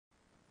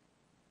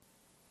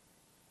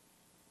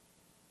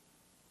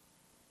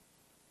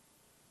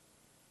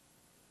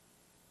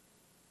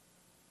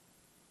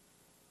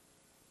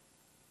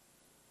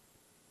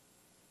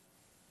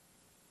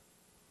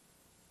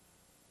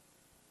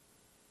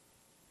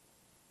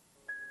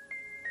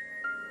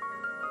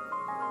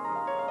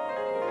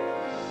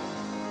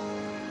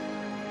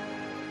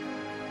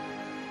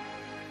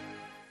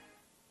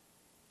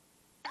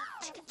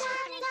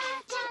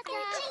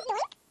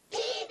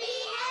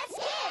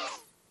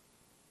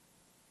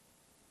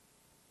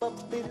Oh,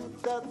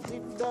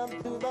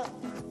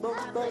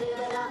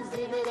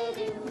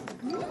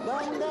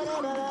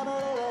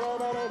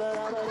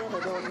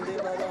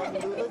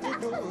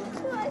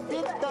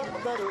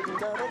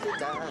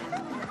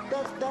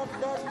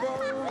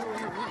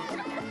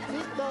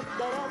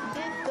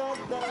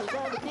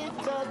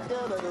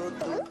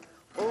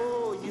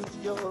 use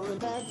your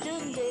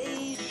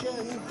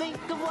imagination.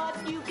 Think of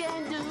what you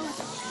can do.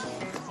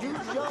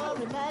 Use your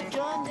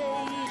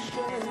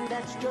imagination.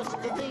 That's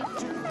just the thing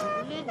to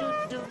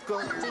do. Go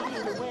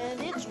feel when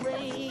it's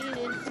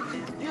raining.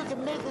 You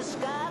can make the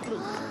sky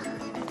blue.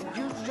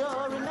 Use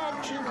your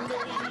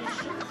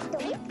imagination.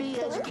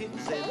 PBS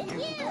Kids and you.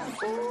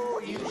 Oh,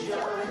 use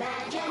your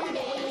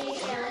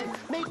imagination.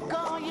 Make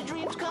all your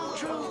dreams come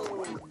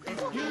true.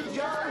 Use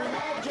your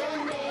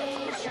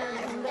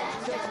imagination.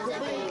 That's just the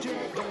thing to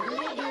do.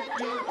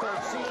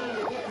 See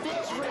if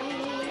it's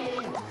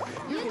raining,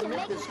 you can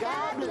make the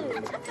sky blue.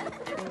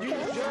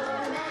 Use your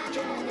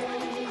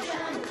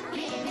imagination.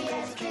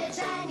 PBS Kids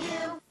and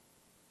you.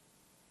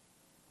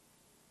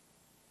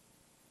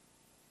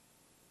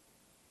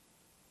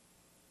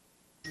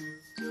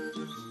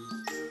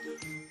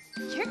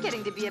 You're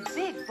getting to be a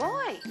big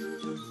boy.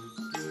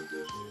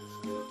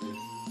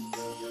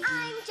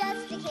 I'm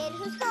just a kid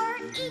who's 4.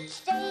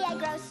 Each day I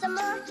grow some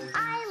more.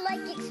 I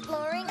like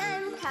exploring.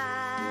 I'm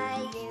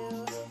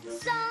Caillou.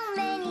 So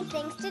many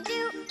things to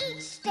do.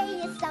 Each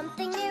day is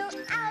something new.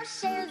 I'll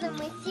share them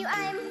with you.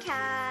 I'm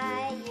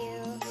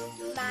Caillou.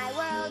 My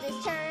world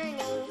is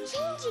turning,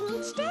 changing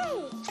each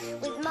day.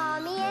 With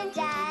Mommy and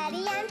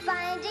Daddy, I'm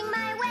finding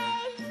my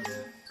way.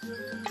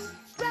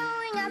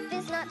 Growing up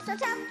is not so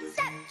tough,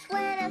 except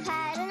when I've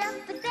had enough.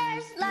 But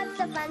there's lots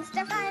of fun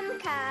stuff. I'm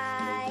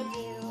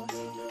Caillou.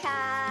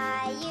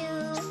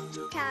 Caillou,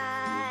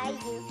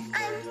 Caillou,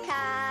 I'm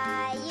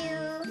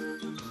Caillou.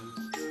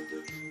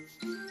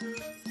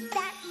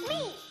 That's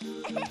me.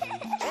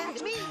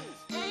 And me.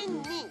 And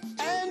me.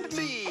 And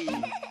me.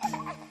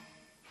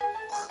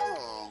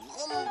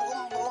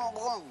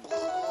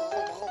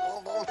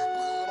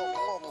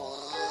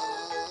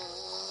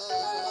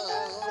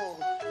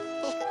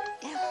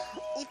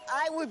 If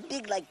I were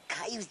big like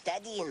Caillou's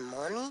daddy and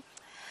mommy,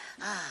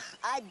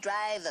 I'd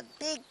drive a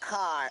big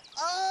car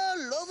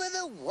all over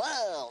the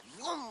world.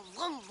 Vroom,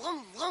 vroom,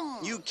 vroom,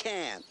 vroom. You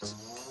can't.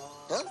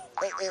 Huh?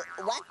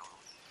 What?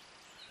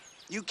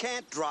 You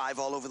can't drive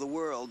all over the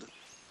world.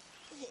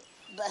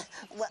 But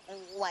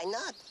why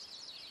not?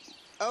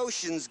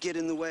 Oceans get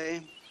in the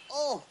way.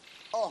 Oh,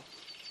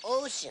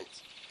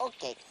 oceans.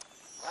 Okay.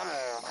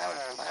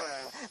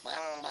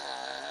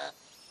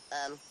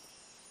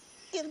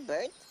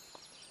 Gilbert,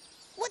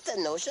 what's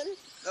an ocean?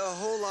 A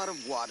whole lot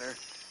of water.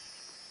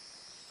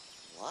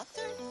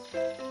 Water?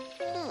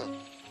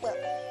 Well,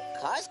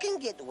 cars can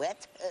get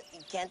wet,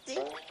 can't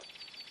they?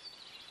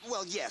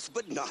 Well, yes,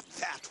 but not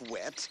that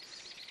wet.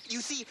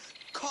 You see,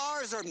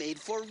 cars are made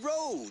for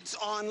roads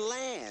on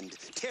land.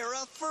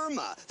 Terra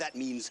firma. That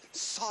means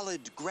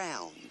solid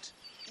ground.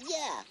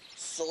 Yeah,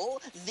 so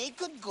they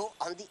could go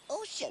on the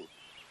ocean.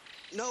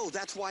 No,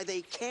 that's why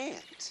they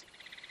can't.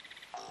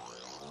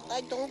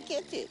 I don't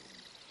get it.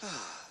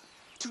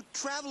 To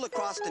travel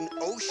across an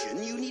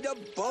ocean, you need a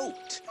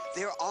boat.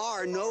 There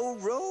are no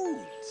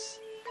roads.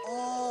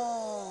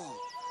 Oh,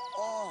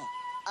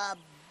 a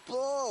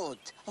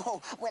boat. Oh,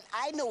 well,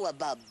 I know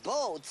about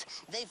boats.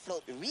 They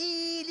float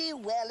really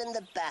well in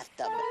the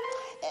bathtub.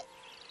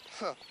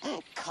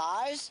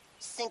 Cars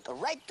sink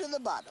right to the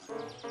bottom.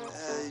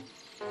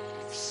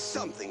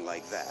 Something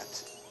like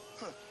that.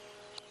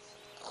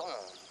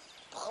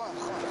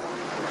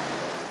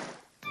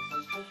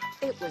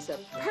 It was a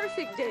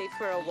perfect day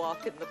for a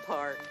walk in the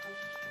park.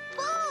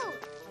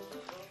 Boat!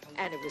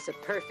 And it was a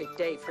perfect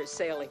day for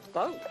sailing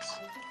boats.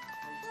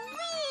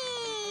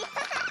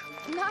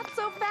 Whee! Not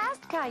so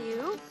fast,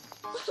 Caillou.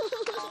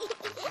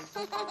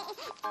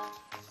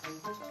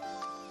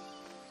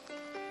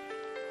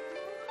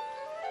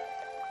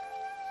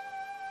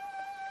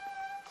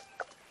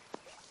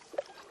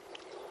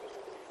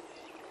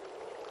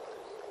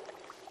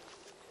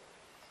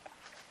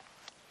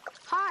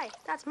 Hi,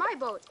 that's my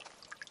boat.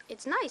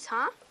 It's nice,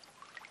 huh?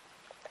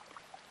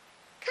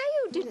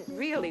 Caillou didn't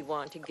really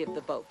want to give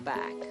the boat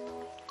back.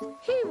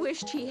 He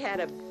wished he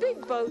had a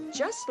big boat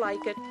just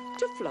like it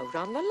to float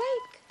on the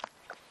lake.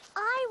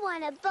 I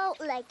want a boat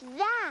like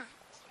that.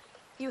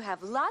 You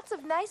have lots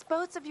of nice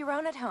boats of your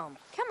own at home.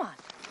 Come on.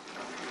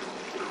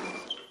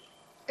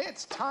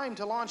 It's time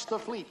to launch the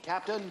fleet,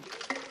 Captain.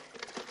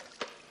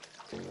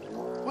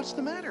 What's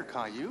the matter,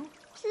 Caillou?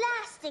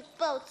 Plastic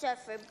boats are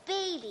for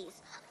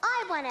babies.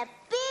 I want a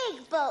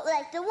big boat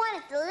like the one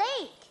at the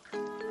lake.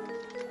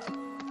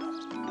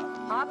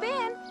 Hop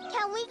in.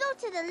 Can we go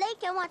to the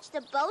lake and watch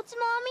the boats,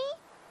 Mommy?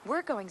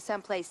 We're going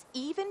someplace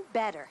even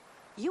better.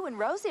 You and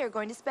Rosie are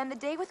going to spend the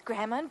day with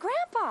Grandma and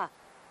Grandpa.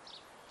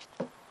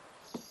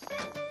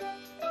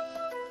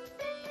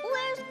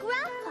 Where's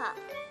Grandpa?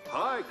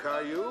 Hi,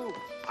 Caillou.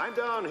 I'm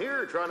down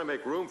here trying to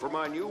make room for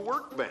my new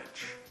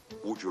workbench.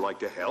 Would you like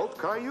to help,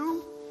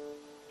 Caillou?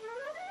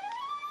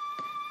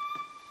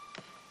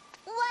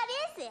 What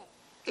is it?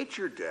 It's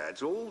your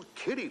dad's old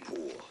kiddie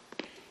pool.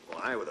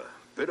 Why, with a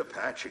bit of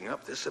patching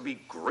up, this would be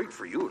great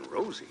for you and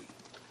Rosie.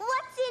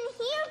 What's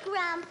in here,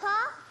 Grandpa?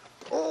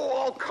 Oh,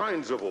 all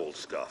kinds of old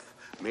stuff.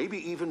 Maybe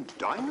even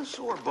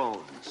dinosaur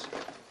bones.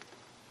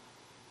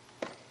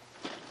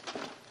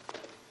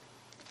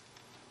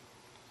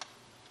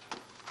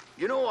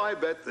 You know, I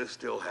bet this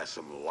still has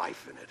some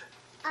life in it.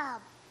 A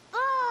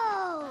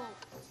boat!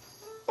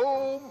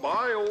 Oh,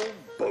 my old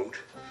boat.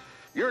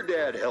 Your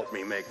dad helped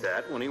me make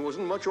that when he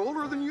wasn't much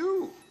older than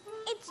you.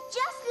 It's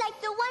just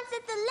like the ones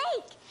at the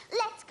lake.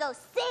 Let's go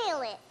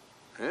sail it.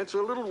 It's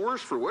a little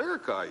worse for wear,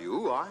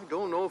 Caillou. I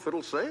don't know if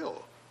it'll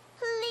sail.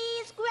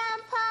 Please,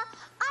 Grandpa.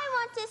 I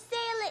want to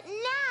sail it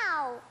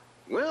now.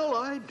 Well,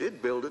 I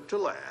did build it to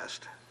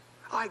last.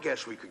 I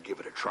guess we could give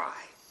it a try.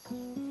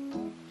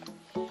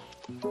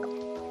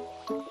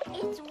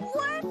 It's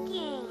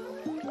working.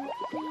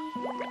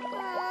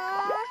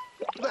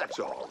 That's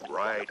all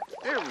right.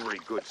 Every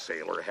good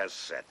sailor has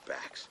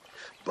setbacks.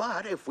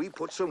 But if we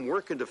put some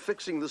work into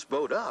fixing this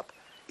boat up,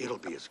 it'll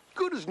be as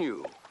good as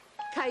new.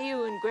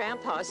 Caillou and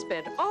Grandpa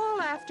spent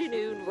all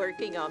afternoon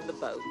working on the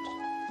boat.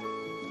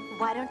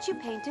 Why don't you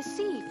paint a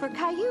sea for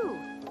Caillou?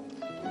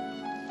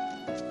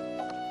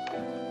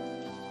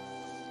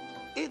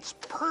 It's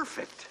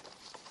perfect.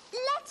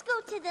 Let's go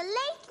to the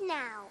lake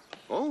now.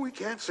 Oh, we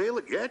can't sail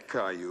it yet,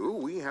 Caillou.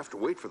 We have to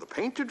wait for the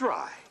paint to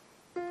dry.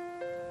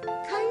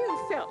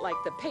 Caillou felt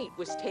like the paint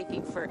was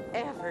taking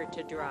forever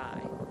to dry.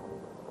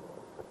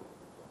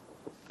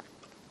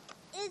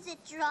 Is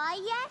it dry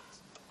yet?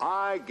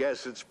 I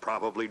guess it's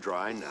probably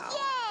dry now.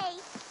 Yay!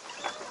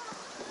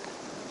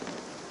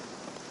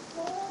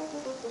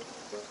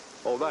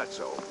 Oh, that's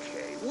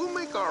okay. We'll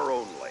make our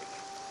own lake.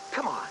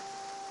 Come on.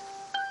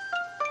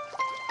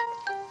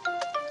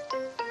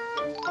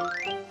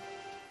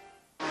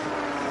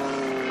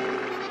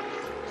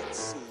 Let's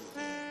see.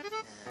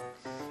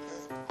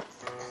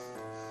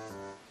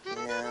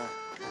 No.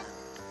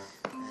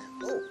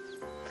 Oh.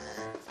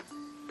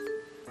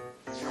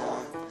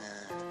 No.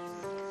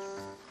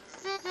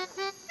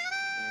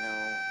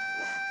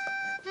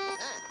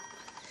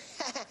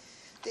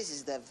 This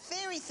is the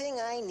very thing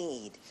I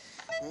need.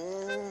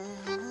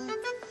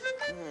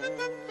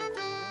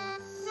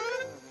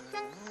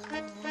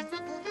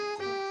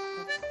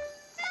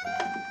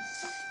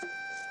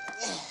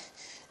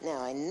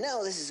 Now I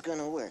know this is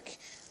gonna work.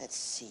 Let's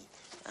see.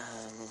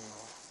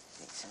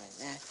 Make some of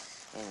that,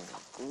 and the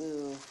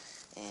glue,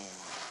 and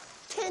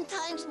 10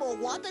 times more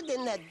water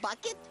than that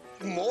bucket.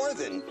 More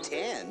than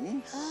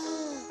 10.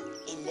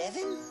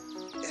 11?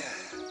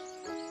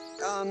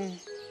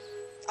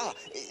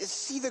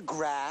 See the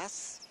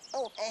grass?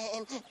 Oh,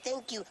 and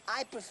thank you.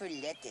 I prefer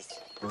lettuce.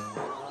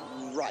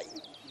 Right.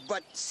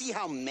 But see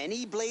how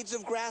many blades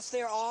of grass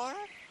there are?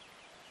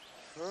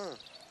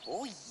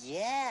 Oh,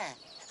 yeah.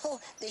 Oh,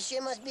 there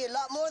sure must be a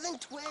lot more than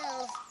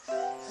 12.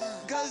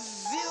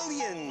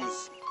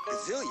 Gazillions!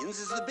 Gazillions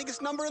is the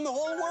biggest number in the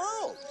whole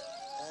world.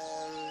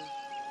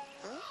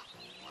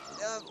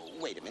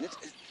 Wait a minute.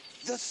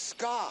 The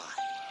sky.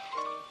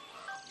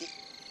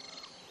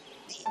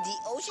 The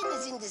ocean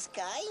is in the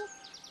sky?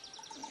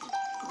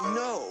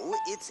 No,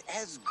 it's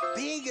as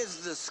big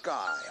as the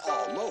sky,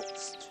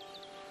 almost.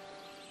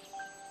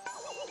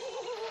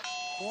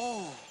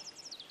 Oh,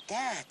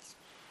 that's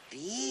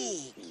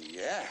big.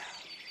 Yeah.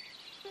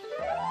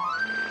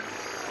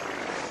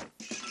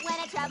 When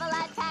I travel,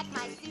 I pack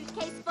my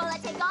suitcase full. I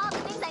take all the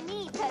things I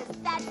need, 'cause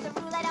that's the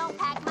rule. I don't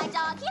pack my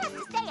dog. He has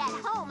to stay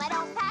at home. I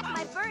don't pack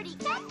my bird. He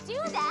can't do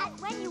that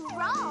when you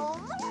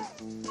roam.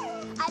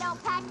 I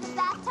don't pack the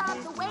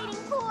bathtub, the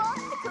waiting pool,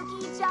 the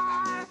cookie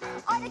jar,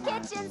 or the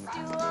kitchen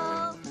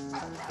stool.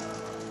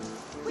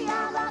 We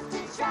all love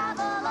to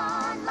travel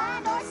on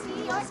land or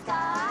sea or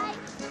sky.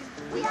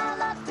 We all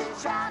love to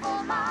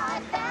travel,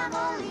 my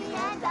family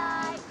and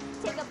I.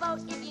 Take a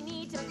boat if you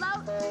need to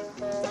float.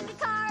 Take a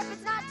car if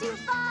it's not too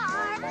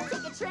far.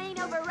 Take a train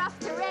over rough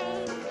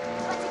terrain.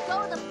 But to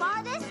go the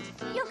farthest,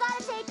 you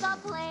gotta take a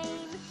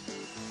plane.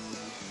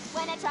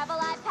 When I travel,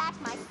 I pack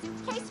my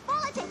suitcase full.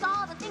 I take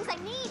all the things I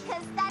need,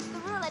 'cause that's the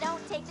rule. I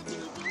don't take the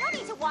TV. No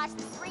need to watch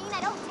the screen.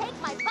 I don't take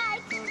my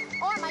bike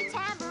or my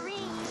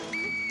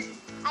tambourine.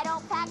 I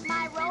don't pack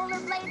my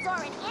rollerblades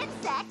or an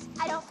insect.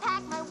 I don't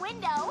pack my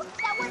window.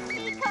 That wouldn't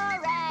be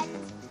correct.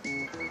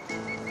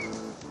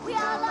 We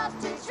all love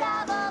to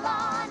travel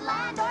on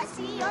land or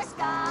sea or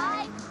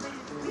sky.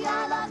 We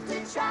all love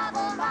to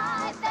travel,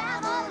 my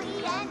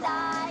family and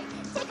I.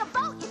 Take a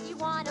boat if you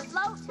want to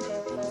float.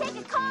 Take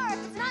a car if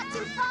it's not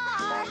too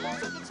far.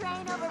 Take a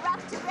train over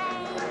rough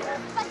terrain.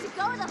 But to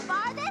go the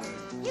farthest,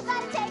 you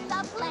gotta take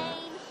the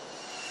plane.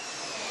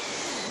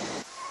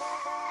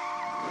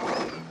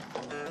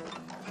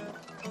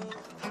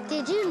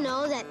 Did you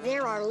know that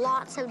there are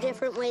lots of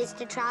different ways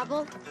to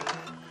travel?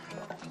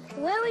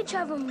 Where we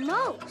travel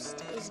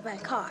most is by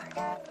car.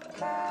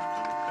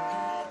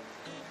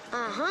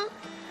 Uh-huh.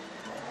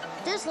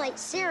 Just like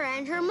Sarah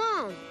and her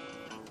mom.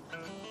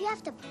 You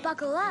have to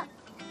buckle up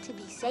to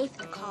be safe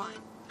in the car.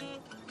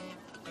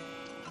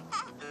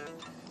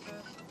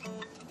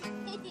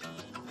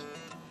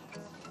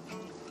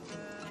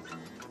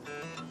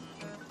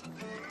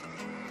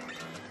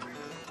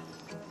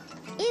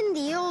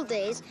 old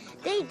days,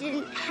 they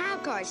didn't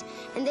have cars,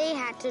 and they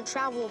had to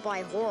travel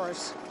by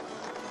horse.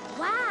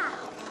 Wow.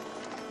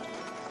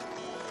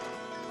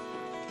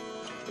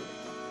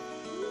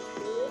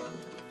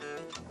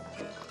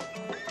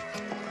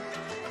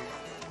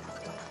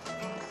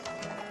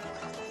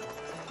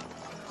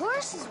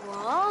 Horses will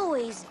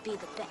always be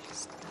the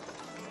best.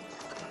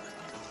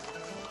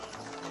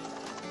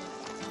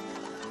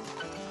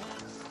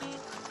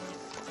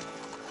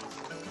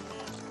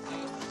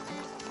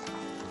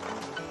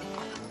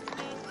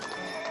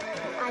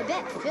 I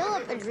bet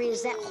Philip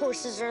agrees that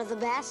horses are the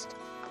best.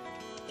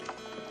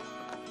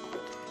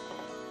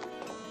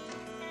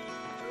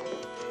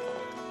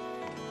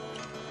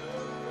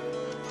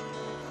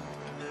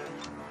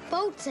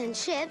 Boats and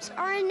ships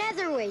are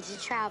another way to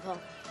travel.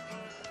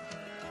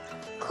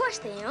 Of course,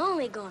 they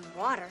only go in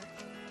water.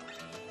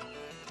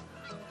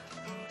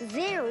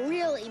 They're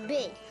really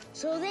big,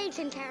 so they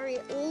can carry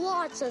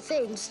lots of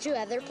things to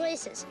other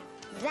places.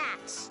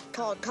 That's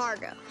called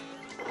cargo.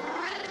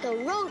 The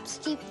ropes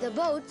keep the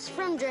boats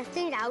from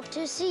drifting out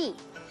to sea.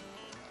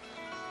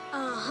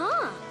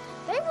 Uh-huh.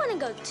 They wouldn't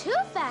go too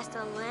fast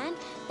on land.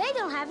 They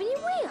don't have any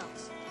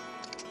wheels.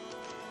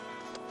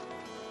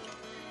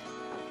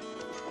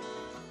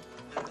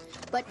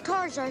 But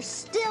cars are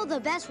still the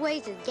best way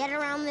to get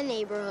around the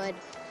neighborhood.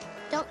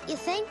 Don't you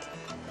think?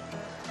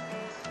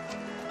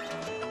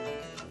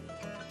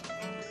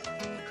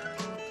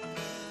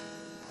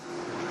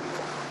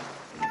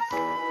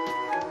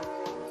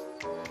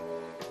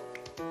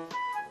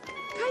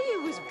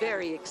 Caillou was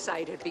very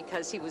excited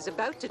because he was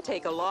about to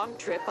take a long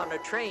trip on a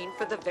train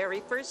for the very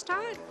first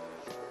time.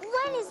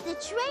 When is the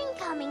train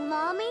coming,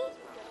 Mommy?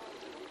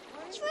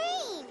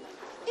 Train!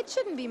 It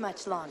shouldn't be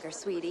much longer,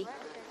 sweetie.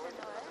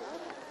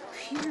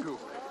 Phew,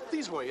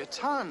 these weigh a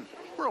ton.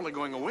 We're only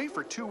going away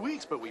for 2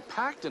 weeks, but we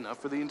packed enough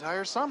for the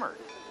entire summer.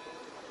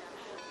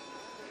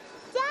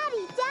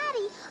 Daddy,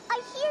 Daddy,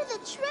 I hear the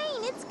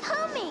train. It's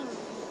coming.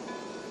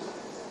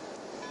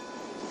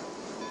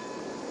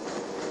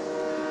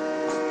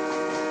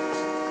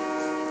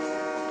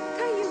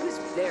 Caillou was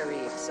very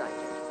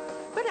excited.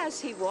 But as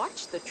he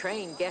watched the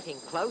train getting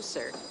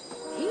closer,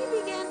 he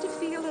began to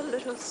feel a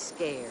little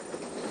scared.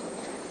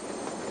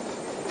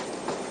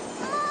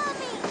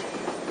 Mommy!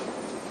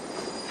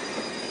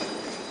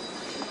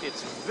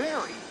 It's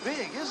very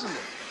big, isn't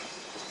it?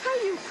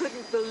 Caillou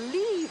couldn't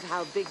believe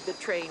how big the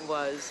train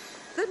was.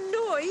 The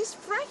noise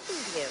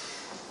frightened him.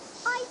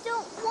 I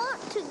don't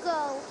want to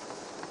go.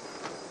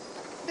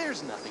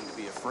 There's nothing to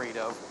be afraid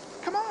of.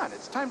 Come on,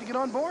 it's time to get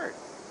on board.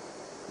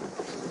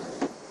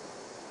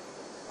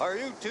 Are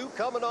you two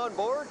coming on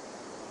board?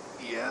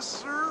 Yes,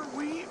 sir,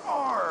 we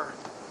are.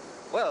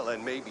 Well,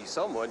 then maybe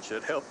someone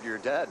should help your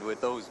dad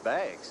with those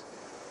bags.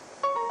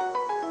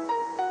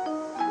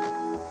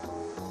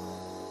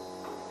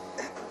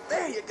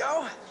 There you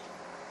go.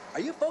 Are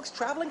you folks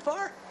traveling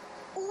far?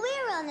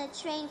 We're on the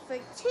train for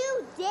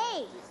 2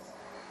 days.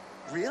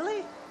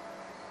 Really?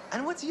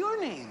 And what's your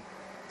name?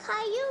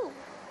 Caillou.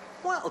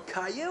 Well,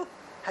 Caillou,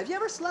 have you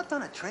ever slept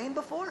on a train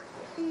before?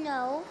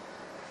 No.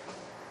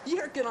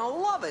 You're gonna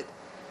love it.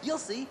 You'll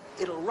see,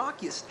 it'll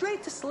rock you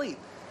straight to sleep.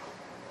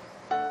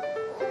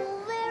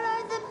 Where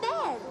are the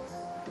beds?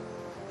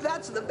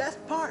 That's the best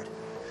part.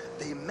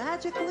 They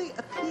magically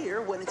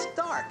appear when it's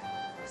dark.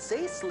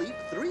 Say sleep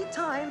 3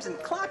 times and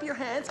clap your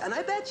hands, and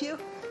I bet you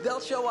they'll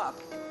show up.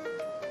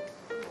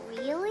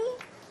 Really?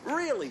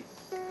 Really.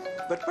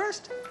 But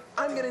first,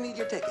 I'm gonna need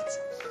your tickets.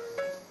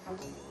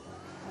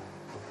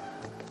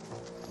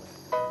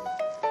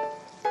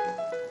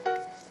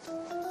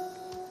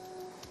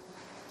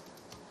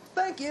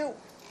 Thank you.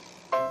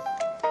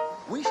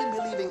 We should be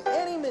leaving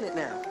any minute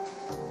now.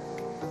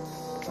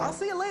 I'll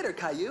see you later,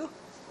 Caillou.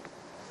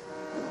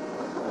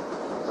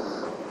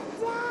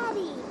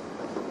 Daddy,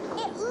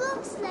 it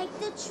looks like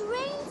the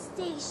train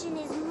station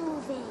is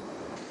moving.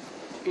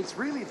 It's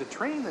really the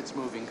train that's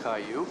moving,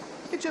 Caillou.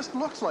 It just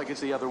looks like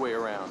it's the other way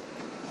around.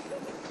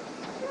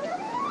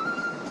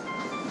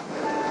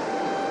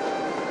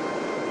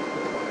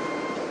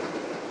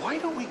 Why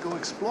don't we go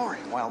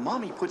exploring while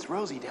Mommy puts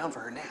Rosie down for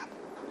her nap?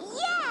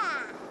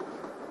 Yeah!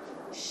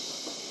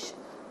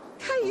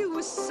 Caillou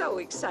was so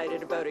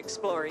excited about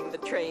exploring the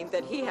train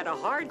that he had a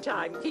hard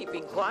time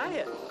keeping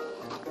quiet.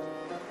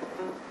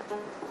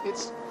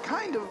 It's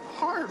kind of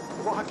hard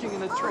walking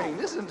in a train,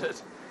 isn't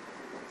it?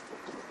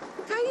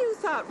 Caillou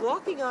thought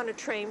walking on a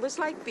train was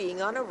like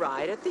being on a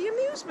ride at the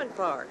amusement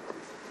park.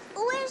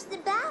 Where's the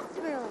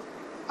bathroom?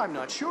 I'm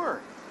not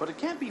sure, but it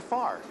can't be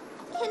far.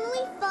 Can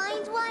we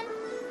find one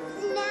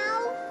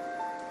now?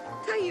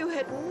 Caillou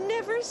had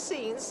never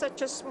seen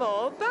such a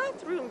small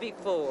bathroom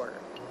before.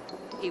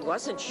 He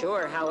wasn't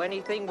sure how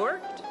anything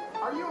worked.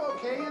 Are you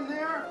okay in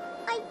there?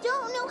 I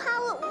don't know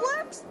how it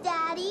works,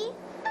 Daddy.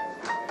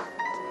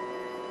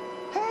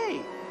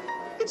 Hey,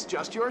 it's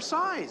just your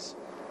size.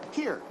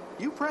 Here,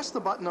 you press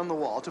the button on the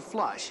wall to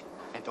flush,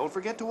 and don't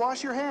forget to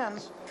wash your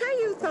hands.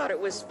 Caillou thought it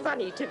was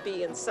funny to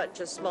be in such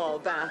a small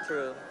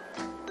bathroom.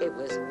 It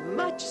was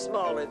much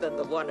smaller than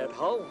the one at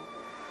home.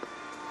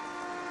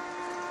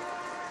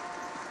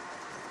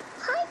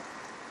 Hi,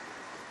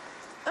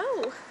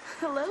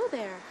 Hello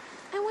there.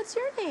 And what's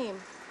your name?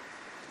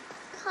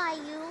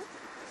 Caillou,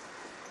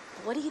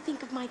 What do you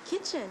think of my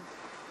kitchen?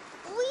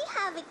 we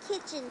have a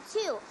kitchen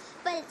too,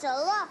 but it's a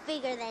lot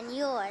bigger than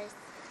yours.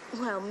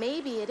 Well,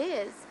 maybe it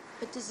is.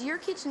 But does your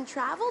kitchen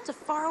travel to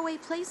faraway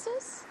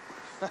places?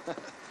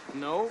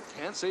 No,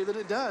 can't say that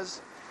it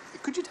does.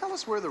 Could you tell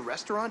us where the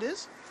restaurant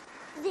is?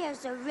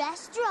 There's a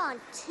restaurant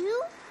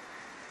too?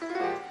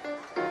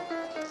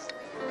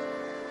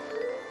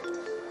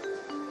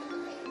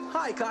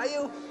 Hi,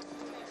 Caillou.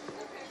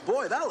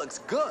 Boy, that looks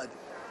good.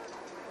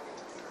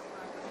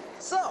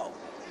 So,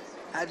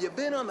 have you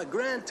been on the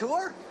grand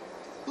tour?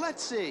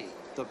 Let's see.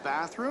 The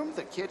bathroom,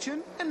 the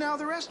kitchen, and now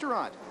the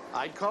restaurant.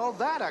 I'd call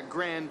that a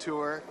grand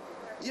tour.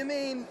 You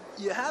mean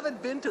you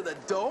haven't been to the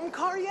dome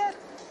car yet?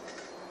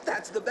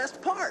 That's the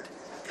best part.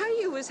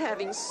 Caillou was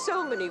having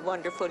so many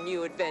wonderful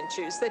new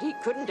adventures that he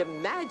couldn't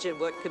imagine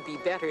what could be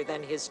better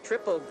than his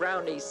triple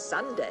brownie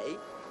sundae.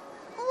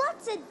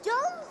 What's a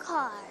dome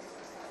car?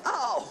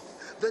 Oh,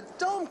 the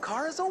dome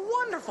car is a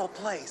wonderful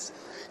place.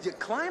 You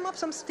climb up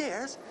some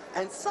stairs,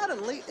 and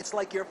suddenly it's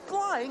like you're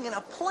flying in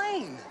a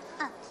plane.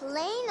 A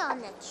plane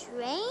on a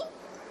train?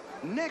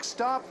 Next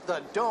stop,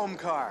 the dome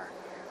car.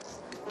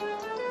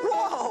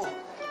 Whoa!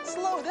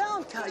 Slow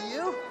down,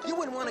 Caillou. You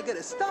wouldn't want to get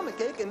a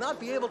stomachache and not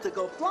be able to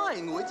go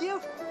flying, would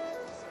you?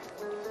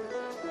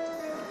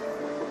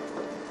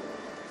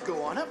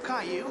 Go on up,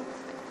 Caillou.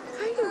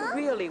 Caillou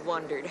really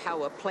wondered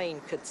how a plane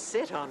could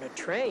sit on a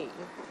train.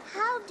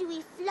 How do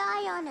we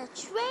fly on a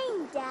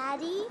train,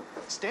 Daddy?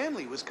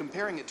 Stanley was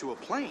comparing it to a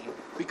plane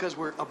because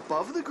we're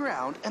above the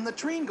ground and the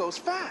train goes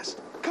fast.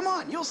 Come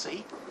on, you'll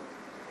see.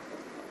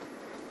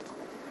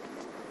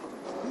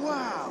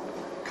 Wow.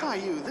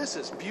 Caillou, this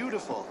is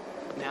beautiful.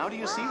 Now do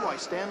you see why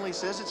Stanley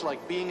says it's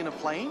like being in a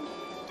plane?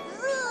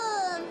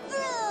 Vroom,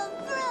 vroom,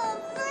 vroom,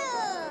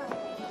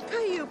 vroom.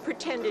 Caillou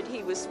pretended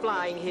he was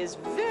flying his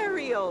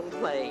very own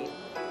plane.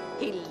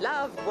 He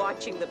loved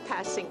watching the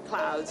passing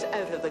clouds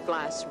out of the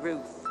glass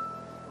roof.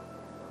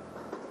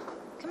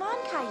 Come on,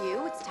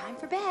 Caillou, it's time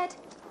for bed.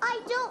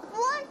 I don't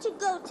want to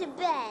go to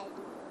bed.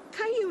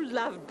 Caillou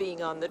loved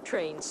being on the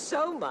train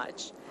so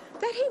much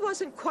that he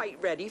wasn't quite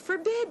ready for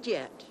bed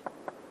yet.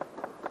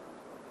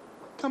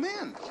 Come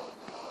in.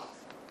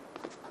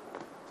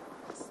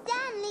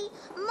 Stanley,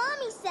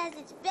 Mommy says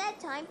it's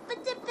bedtime,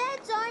 but the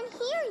beds aren't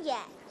here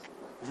yet.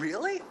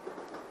 Really?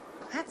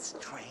 That's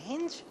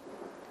strange.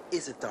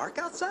 Is it dark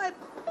outside?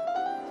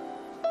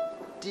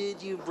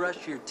 Did you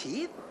brush your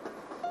teeth?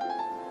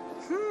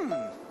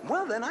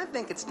 Well, then I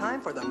think it's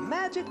time for the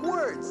magic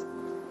words.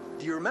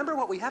 Do you remember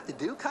what we have to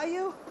do,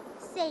 Caillou?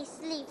 Say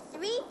sleep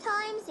 3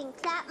 times and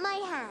clap my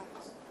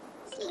hands.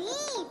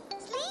 Sleep,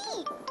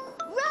 sleep.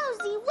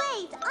 Rosie,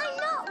 wait, I'm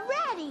not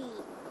ready.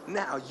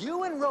 Now,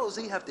 you and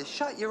Rosie have to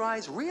shut your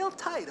eyes real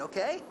tight,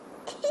 okay?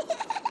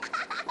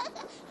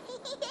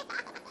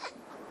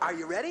 Are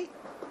you ready?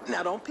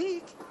 Now don't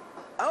peek.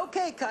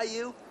 Okay,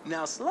 Caillou.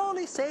 Now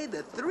slowly say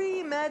the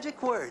 3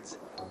 magic words.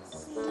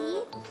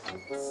 Sleep,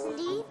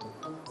 sleep,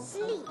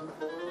 sleep.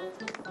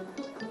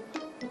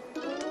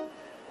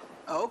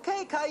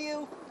 Okay,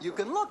 Caillou. You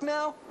can look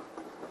now.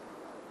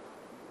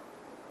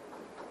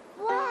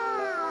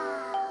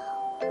 Wow.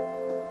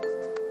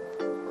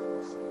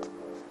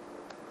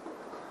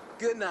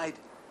 Good night.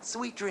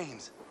 Sweet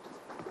dreams.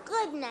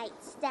 Good night,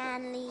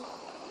 Stanley.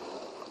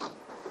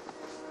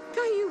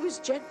 Caillou was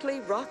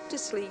gently rocked to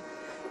sleep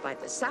by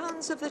the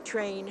sounds of the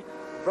train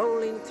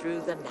rolling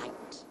through the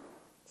night.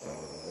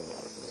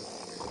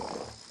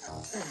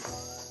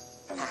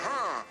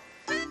 Aha!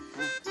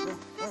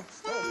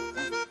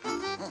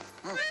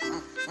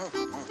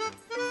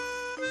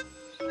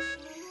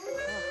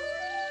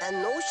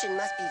 An ocean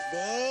must be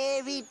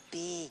very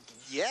big.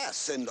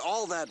 Yes, and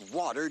all that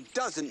water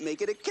doesn't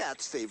make it a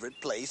cat's favorite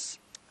place.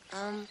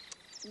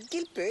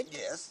 Gilbert?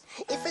 Yes?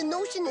 If an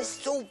ocean is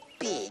so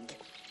big,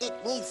 it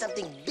needs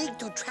something big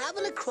to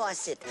travel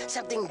across it.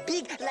 Something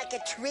big like a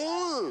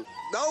train.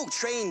 No,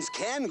 trains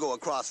can go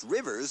across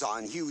rivers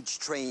on huge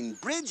train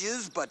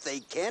bridges, but they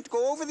can't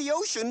go over the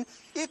ocean.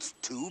 It's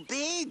too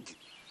big.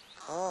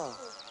 Oh.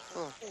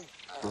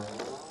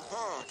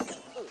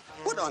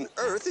 What on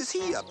earth is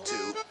he up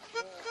to?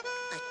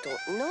 I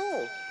don't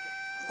know.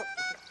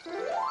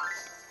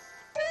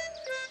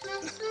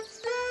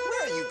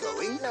 Where are you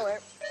going? Nowhere.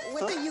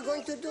 What are you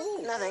going to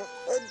do? Nothing.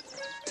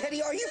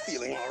 Teddy, are you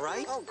feeling all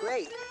right? Oh,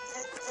 great.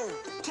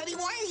 Teddy,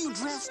 why are you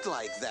dressed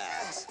like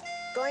that?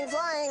 Going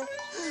flying.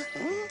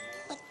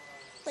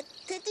 But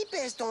teddy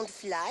bears don't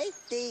fly.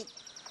 They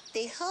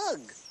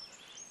hug.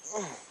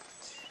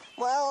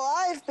 Well,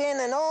 I've been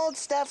an old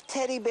stuffed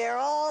teddy bear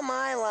all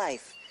my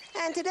life.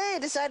 And today I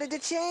decided to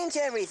change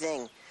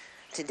everything.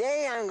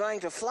 Today I'm going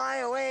to fly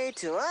away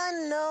to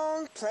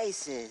unknown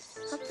places.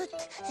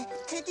 But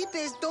teddy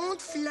bears don't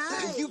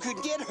fly. You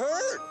could get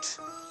hurt.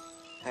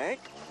 Hurt?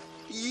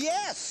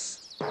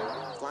 Yes.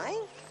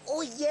 Flying?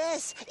 Oh,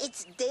 yes.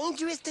 It's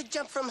dangerous to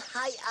jump from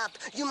high up.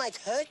 You might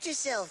hurt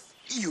yourself.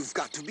 You've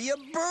got to be a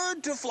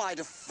bird to fly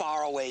to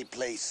faraway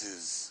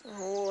places.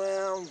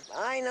 Well,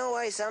 I know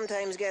I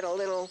sometimes get a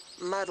little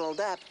muddled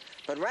up,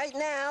 But right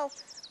now,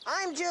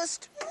 I'm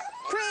just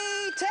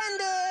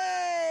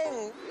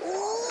pretending!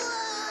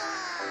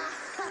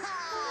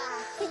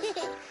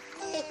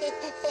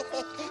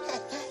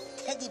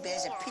 Teddy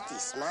bears are pretty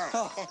smart.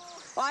 Oh,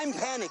 I'm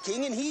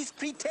panicking and he's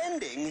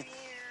pretending.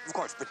 Of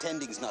course,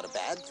 pretending's not a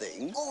bad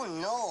thing. Oh,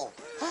 no.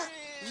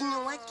 You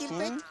know what,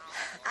 Gilbert?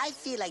 I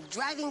feel like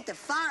driving to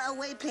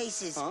faraway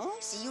places.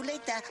 See you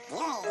later.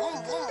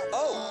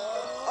 Oh,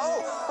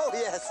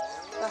 yes.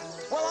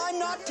 Well, I'm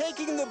not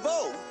taking the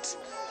boat.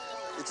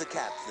 It's a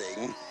cat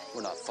thing.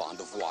 We're not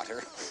fond of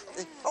water.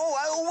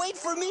 Oh, wait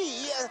for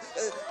me.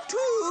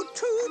 Toot,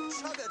 toot.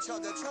 Chugga,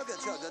 chugga, chugga,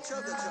 chugga,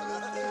 chugga,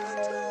 chugga.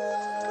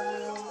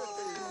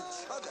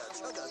 Chugga,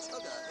 chugga,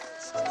 chugga.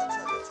 Chugga,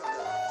 chugga,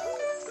 chugga.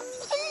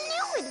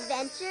 New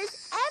adventures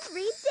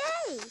every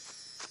day.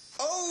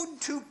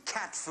 Ode to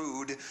cat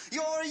food.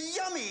 You're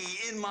yummy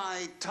in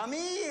my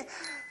tummy.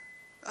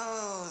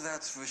 Oh,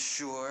 that's for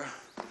sure.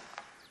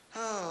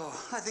 Oh,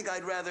 I think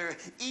I'd rather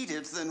eat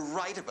it than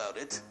write about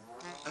it.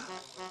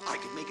 I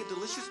could make a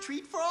delicious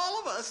treat for all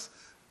of us.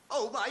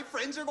 Oh, my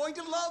friends are going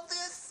to love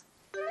this.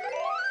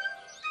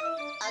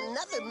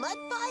 Another mud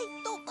pie?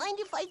 Don't mind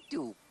if I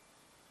do.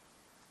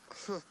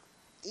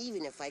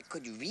 Even if I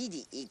could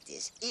really eat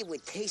this, it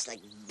would taste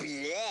like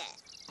bleh.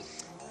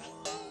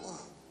 Oh,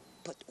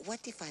 but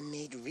what if I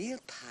made real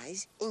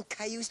pies in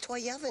Caillou's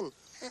toy oven?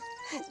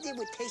 They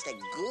would taste like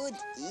good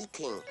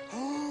eating.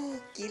 Oh,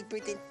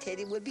 Gilbert and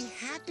Teddy would be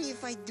happy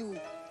if I do.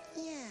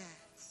 Yeah.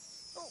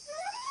 Oh,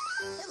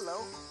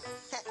 hello.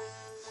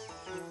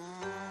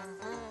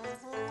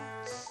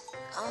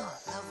 Oh,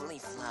 lovely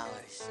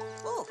flowers.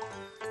 Oh.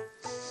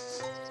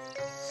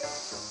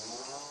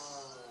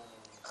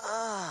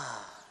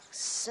 Ah,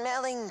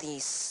 smelling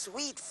these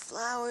sweet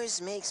flowers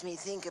makes me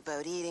think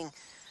about eating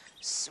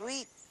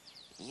sweet,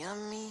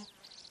 yummy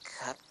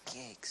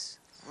cupcakes.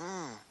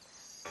 Oh,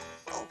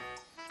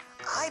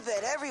 I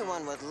bet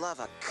everyone would love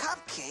a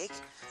cupcake.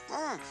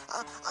 I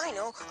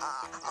know.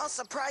 I'll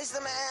surprise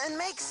them and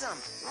make some.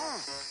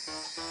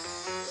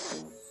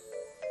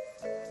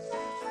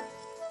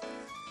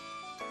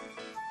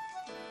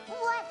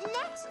 What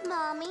next,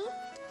 Mommy?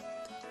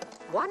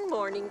 One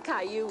morning,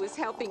 Caillou was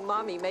helping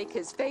Mommy make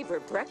his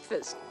favorite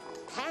breakfast,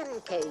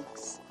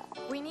 pancakes.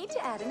 We need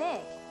to add an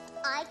egg.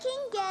 I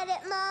can get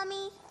it,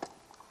 Mommy.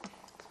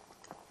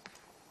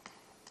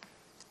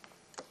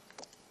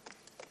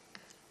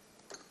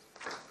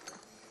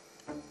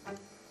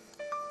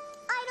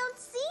 I don't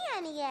see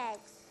any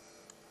eggs.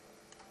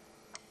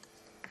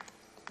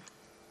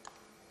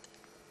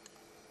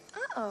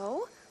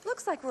 Uh-oh.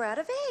 Looks like we're out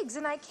of eggs,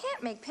 and I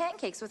can't make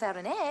pancakes without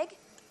an egg.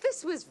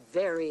 This was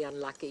very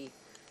unlucky.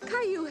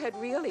 Caillou had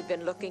really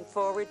been looking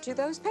forward to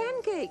those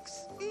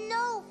pancakes.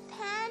 No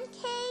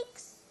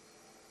pancakes?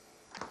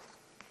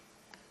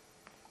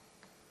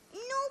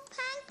 No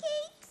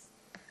pancakes?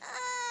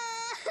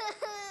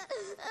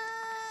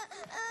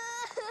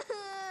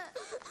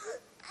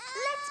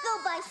 Let's go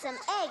buy some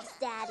eggs,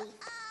 Daddy.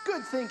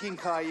 Good thinking,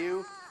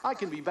 Caillou. I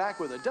can be back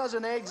with a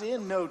dozen eggs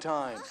in no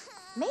time.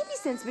 Maybe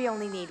since we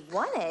only need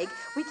one egg,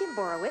 we can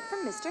borrow it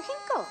from Mr.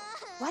 Hinkle.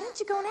 Why don't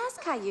you go and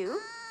ask Caillou?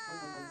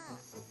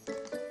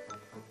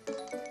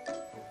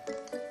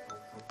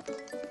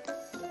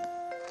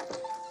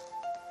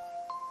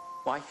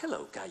 Why,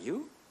 hello,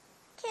 Caillou.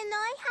 Can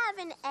I have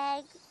an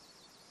egg?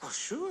 Oh,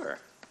 sure.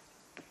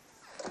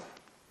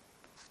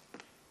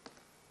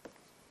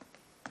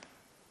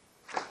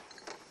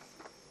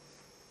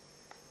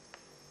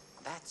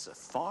 That's a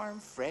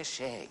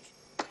farm-fresh egg.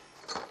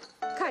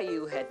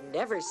 Caillou had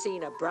never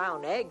seen a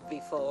brown egg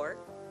before.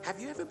 Have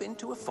you ever been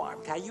to a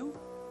farm, Caillou?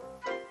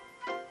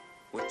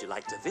 Would you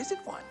like to visit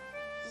one?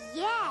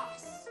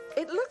 Yes.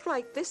 It looked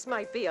like this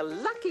might be a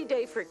lucky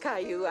day for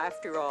Caillou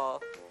after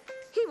all.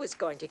 He was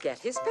going to get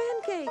his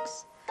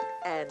pancakes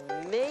and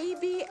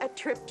maybe a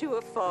trip to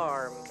a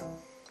farm.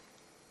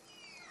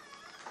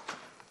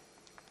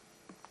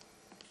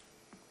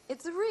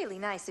 It's really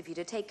nice of you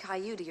to take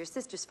Caillou to your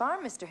sister's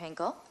farm, Mr.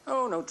 Hinkle.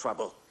 Oh, no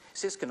trouble.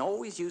 Sis can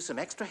always use some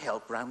extra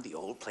help around the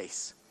old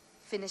place.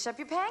 Finish up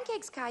your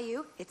pancakes,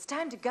 Caillou. It's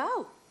time to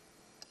go.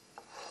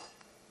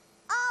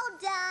 All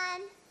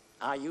done.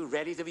 Are you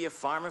ready to be a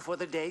farmer for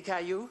the day,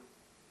 Caillou?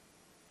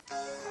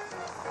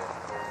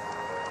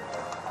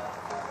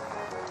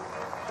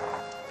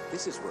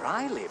 This is where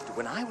I lived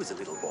when I was a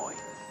little boy.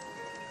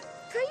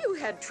 Caillou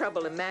had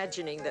trouble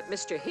imagining that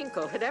Mr.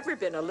 Hinkle had ever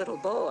been a little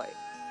boy.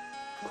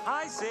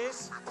 Hi,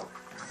 sis.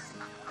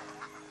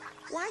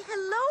 Why,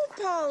 hello,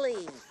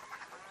 Polly.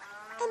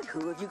 And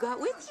who have you got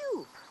with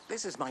you?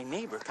 This is my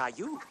neighbor,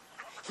 Caillou.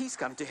 He's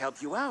come to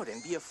help you out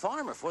and be a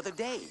farmer for the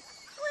day.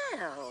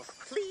 Well,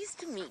 pleased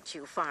to meet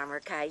you, Farmer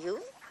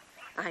Caillou.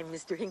 I'm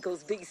Mr.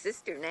 Hinkle's big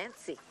sister,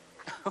 Nancy.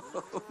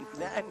 Oh,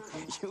 Nan,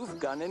 you've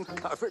gone and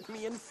covered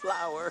me in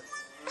flour.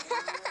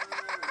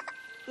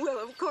 Well,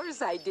 of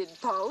course I did,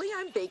 Polly.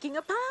 I'm baking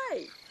a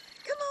pie.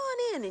 Come on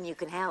in and you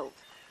can help.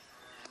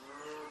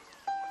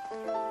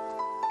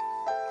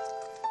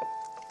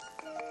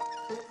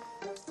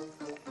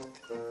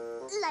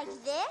 Like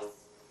this?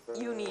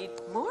 You need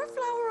more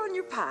flour on on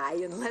your pie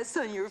and less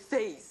on your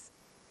face.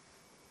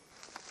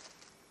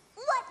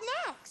 What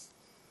next?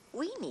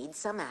 We need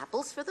some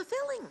apples for the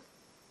filling.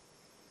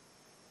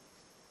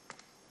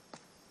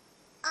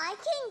 I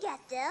can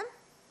get them.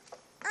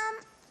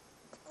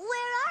 Where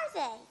are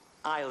they?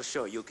 I'll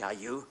show you,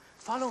 Caillou.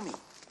 Follow me.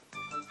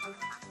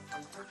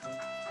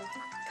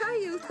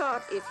 Caillou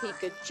thought if he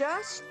could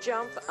just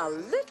jump a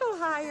little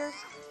higher,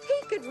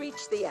 he could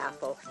reach the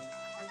apple.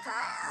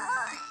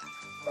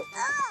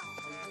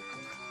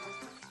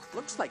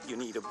 Looks like you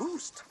need a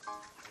boost.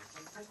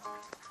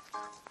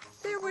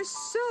 There were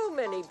so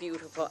many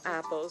beautiful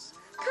apples.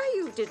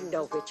 Caillou didn't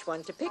know which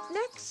one to pick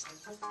next.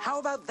 How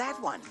about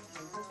that one?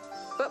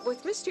 But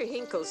with Mr.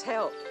 Hinkle's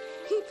help,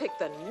 he picked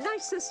the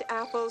nicest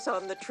apples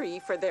on the tree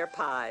for their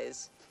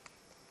pies.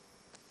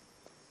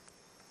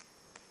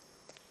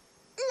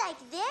 Like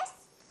this?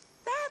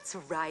 That's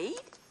right.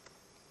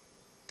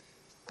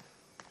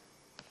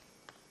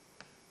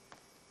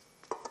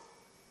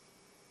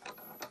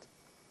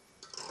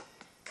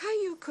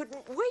 Caillou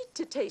couldn't wait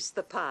to taste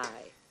the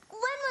pie. When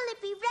will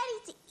it be ready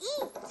to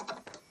eat?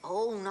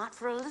 Oh, not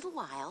for a little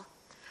while.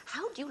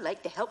 How'd you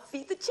like to help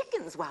feed the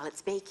chickens while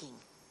it's baking?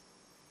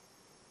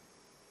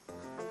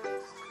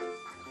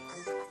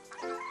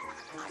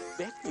 I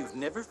bet you've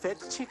never fed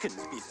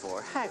chickens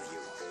before, have you?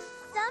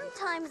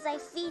 Sometimes I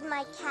feed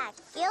my cat,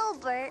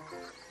 Gilbert.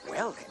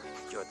 Well then,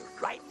 you're the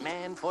right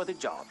man for the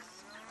job.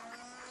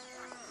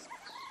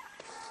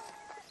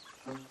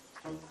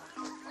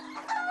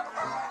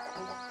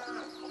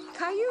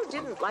 Caillou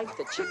didn't like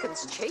the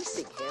chickens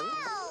chasing him.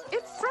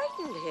 It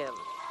frightened him.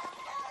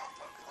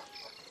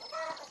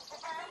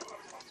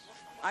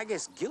 I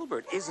guess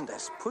Gilbert isn't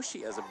as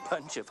pushy as a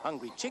bunch of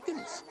hungry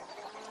chickens.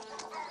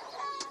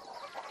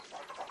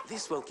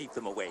 This will keep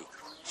them away.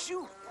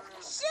 Shoo!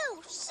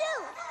 Shoo,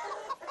 shoo!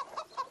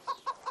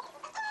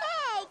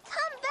 Hey,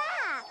 come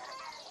back!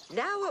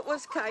 Now it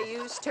was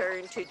Caillou's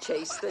turn to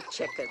chase the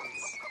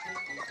chickens.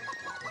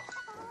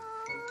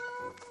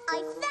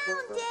 I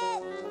found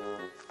it!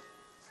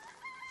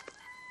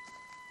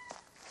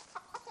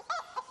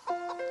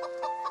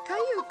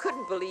 Caillou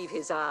couldn't believe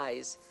his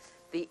eyes.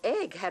 The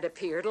egg had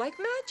appeared like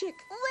magic.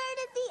 Where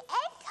did the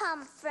egg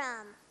come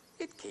from?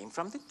 It came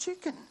from the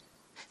chicken.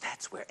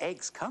 That's where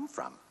eggs come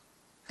from.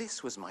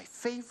 This was my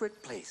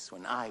favorite place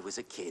when I was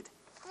a kid.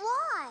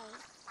 Why?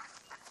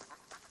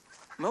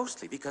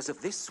 Mostly because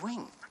of this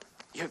swing.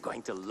 You're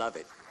going to love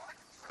it.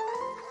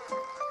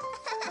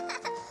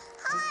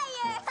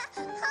 Higher!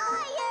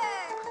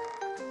 Higher!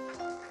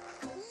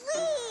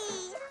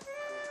 Whee!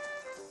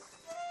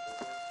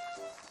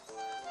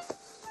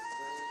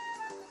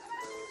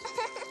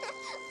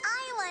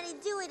 I want to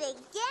do it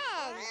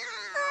again.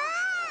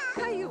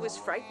 Caillou was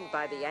frightened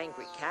by the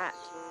angry cat.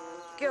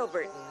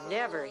 Gilbert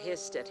never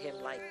hissed at him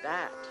like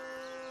that.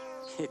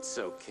 It's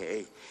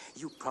okay.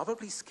 You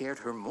probably scared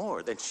her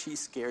more than she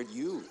scared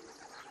you.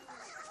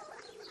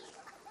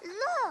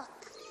 Look!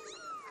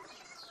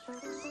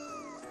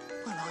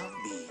 Well, I'll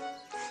be.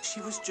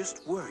 She was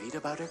just worried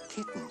about her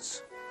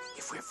kittens.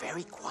 If we're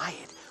very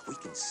quiet, we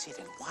can sit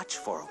and watch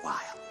for a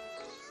while.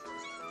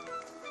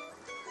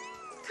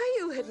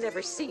 Caillou had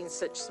never seen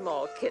such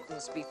small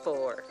kittens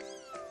before.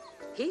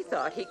 He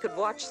thought he could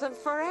watch them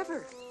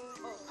forever.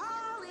 Oh,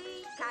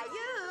 Polly!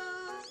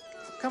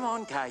 Caillou! Come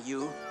on,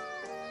 Caillou.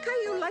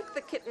 Caillou liked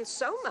the kitten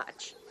so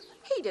much,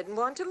 he didn't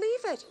want to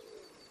leave it.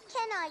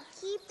 Can I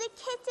keep the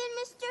kitten,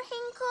 Mr.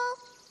 Hinkle?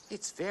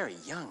 It's very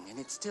young, and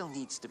it still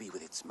needs to be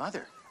with its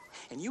mother.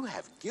 And you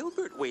have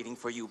Gilbert waiting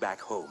for you back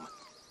home.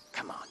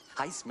 Come on,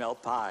 I smell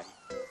pie.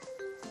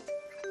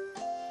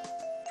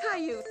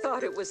 Caillou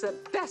thought it was the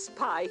best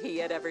pie he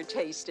had ever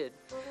tasted,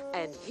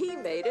 and he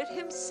made it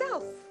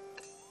himself.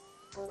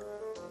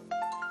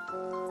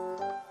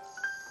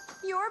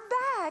 You're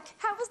back.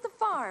 How was the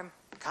farm?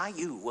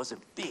 Caillou was a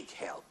big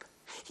help.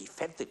 He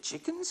fed the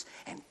chickens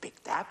and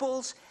picked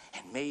apples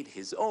and made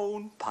his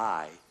own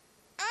pie.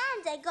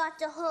 And I got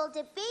to hold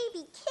a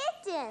baby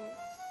kitten.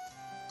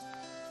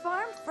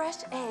 Farm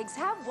fresh eggs.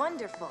 How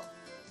wonderful.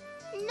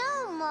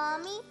 No,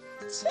 Mommy.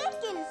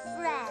 Chicken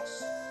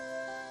fresh.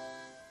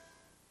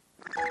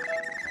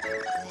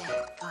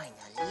 They're going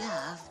to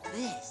love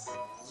this.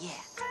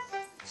 Yeah.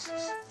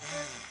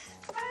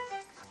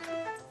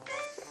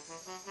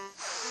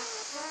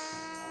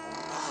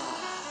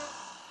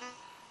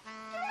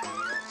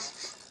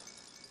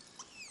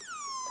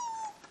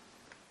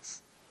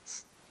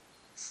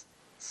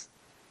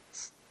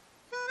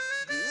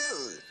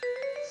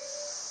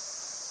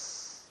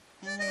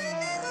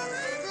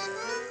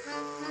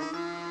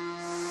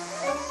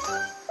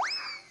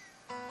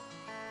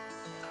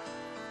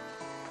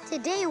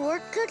 Today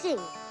we're cooking.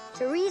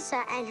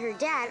 Teresa and her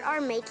dad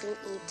are making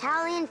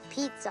Italian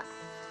pizza.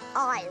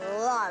 I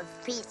love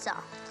pizza.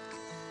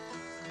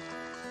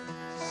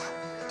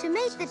 To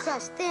make the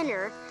crust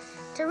thinner,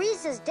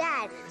 Teresa's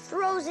dad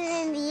throws it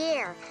in the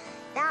air.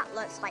 That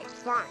looks like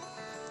fun.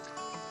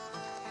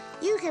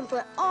 You can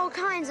put all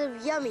kinds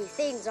of yummy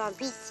things on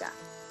pizza.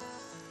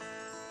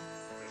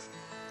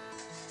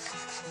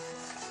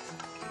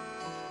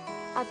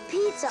 A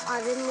pizza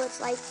oven looks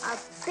like a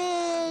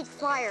big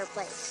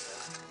fireplace.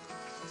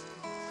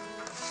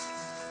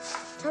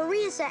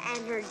 Teresa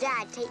and her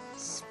dad take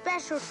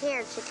special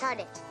care to cut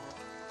it.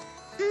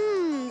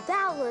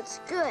 That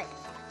looks good.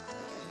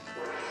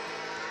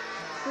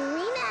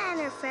 Marina and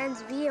her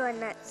friends Rio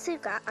and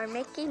Natsuka are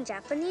making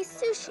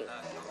Japanese sushi.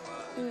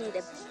 You need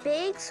a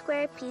big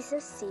square piece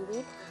of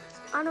seaweed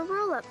on a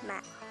roll-up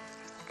mat.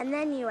 And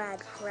then you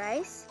add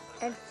rice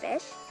and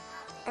fish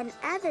and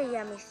other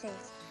yummy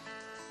things.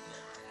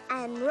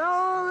 And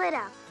roll it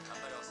up.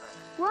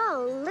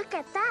 Whoa, look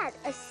at that,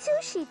 a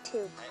sushi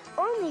tube.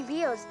 Only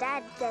Rio's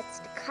dad gets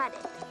to cut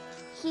it.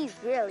 He's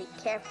really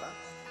careful.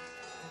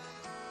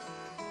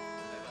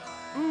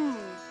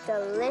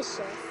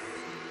 Delicious.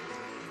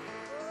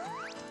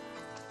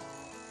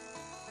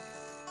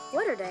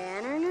 What are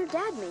Diana and her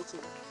dad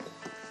making?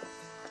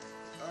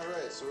 All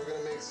right, so we're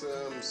gonna make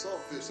some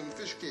saltfish, some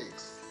fish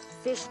cakes.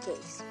 Fish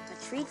cakes,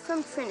 a treat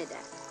from Trinidad.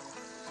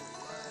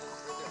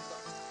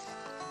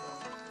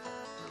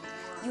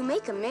 You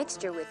make a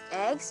mixture with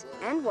eggs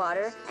and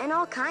water and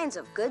all kinds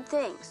of good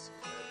things.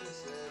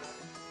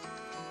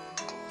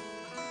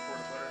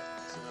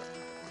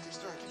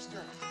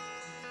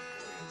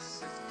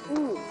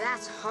 Ooh,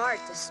 that's hard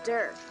to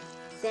stir.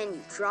 Then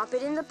you drop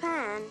it in the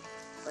pan,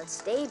 but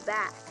stay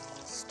back.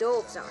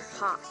 Stoves are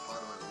hot.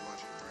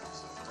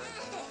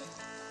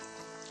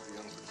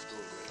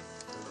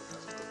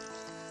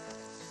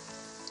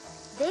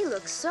 They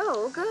look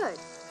so good,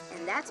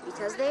 and that's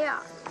because they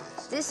are.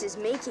 This is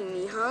making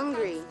me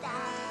hungry.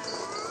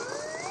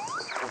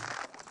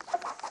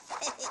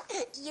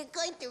 You're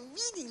going to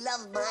really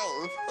love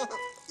mine.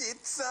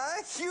 It's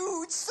a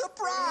huge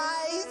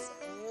surprise.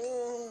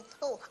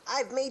 Oh,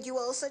 I've made you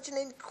all such an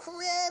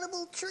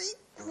incredible treat.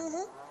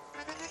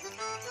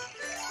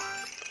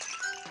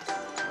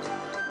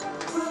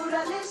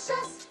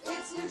 Foodalicious,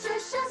 it's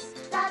nutritious.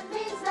 That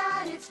means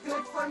that it's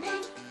good for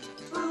me.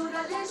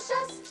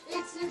 Foodalicious,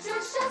 it's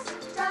nutritious.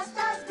 Just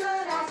as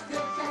good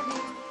can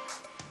be.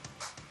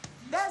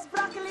 There's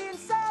broccoli and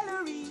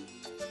celery,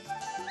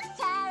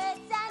 Carrots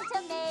and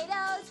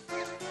tomatoes,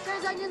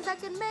 There's onions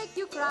that can make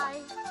you cry.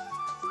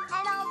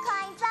 and all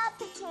kinds of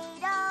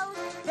potatoes,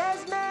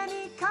 there's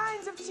many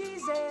kinds of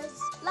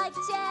cheeses, like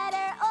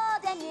cheddar,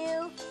 old and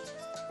new.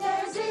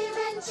 There's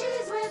even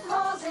cheese with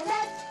holes in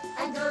it,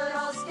 and good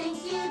old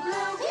stinky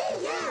blue.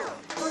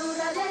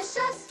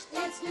 Foodalicious,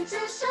 it's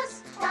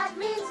nutritious. That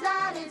means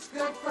that it's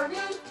good for me.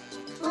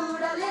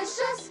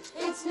 Foodalicious,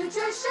 it's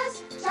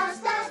nutritious.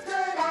 Just as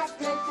good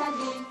can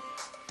be.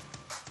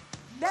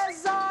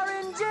 there's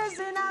oranges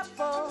and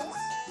apples,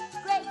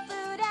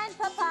 Grapefruit and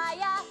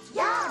papaya,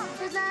 Yum!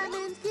 There's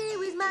lemons,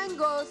 kiwis,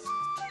 mangoes.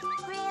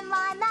 green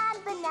lime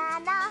and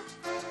banana,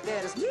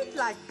 there's meat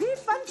like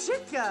beef and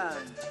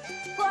chicken,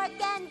 pork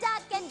and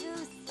duck and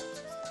goose.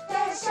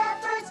 There's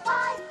shepherd's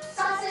pie,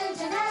 sausage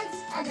and eggs,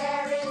 and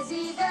there is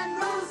even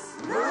moose.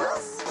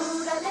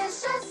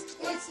 Foodalicious,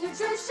 it's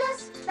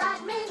nutritious.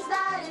 That means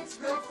that it's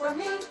good for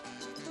me.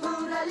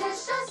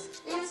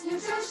 Foodalicious, it's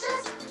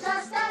nutritious.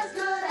 Just as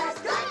good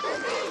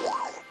can be.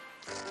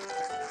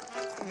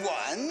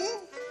 1,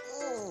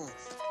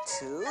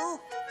 2,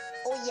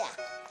 oh yeah,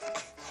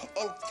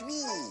 and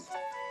 3.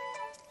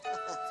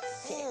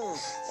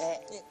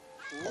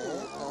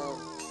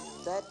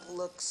 That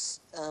looks,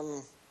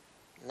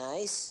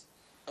 nice.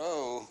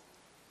 Oh,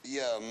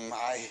 yum.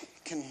 I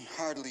can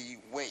hardly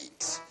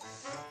wait.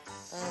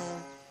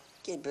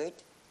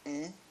 Gilbert,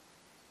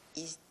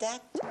 is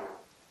that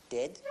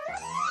dead?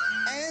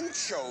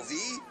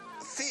 Anchovy,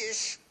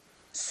 fish,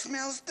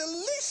 smells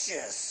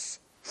delicious.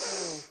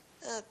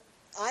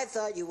 I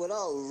thought you would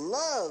all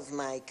love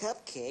my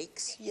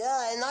cupcakes.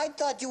 Yeah, and I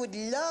thought you would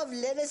love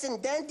lettuce and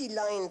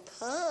dandelion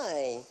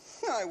pie.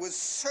 I was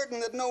certain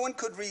that no one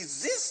could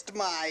resist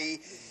my...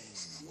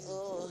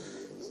 Oh,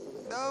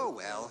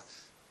 well,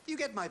 you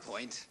get my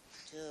point.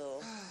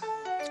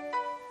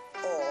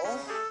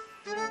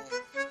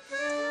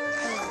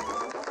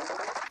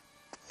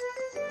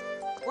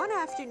 One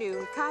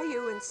afternoon,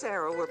 Caillou and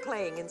Sarah were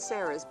playing in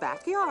Sarah's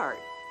backyard.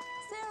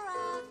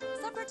 Sarah,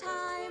 supper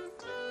time.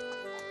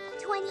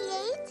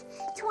 28,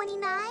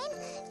 29,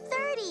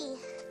 30. Yay,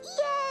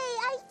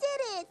 I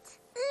did it.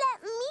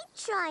 Let me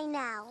try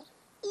now.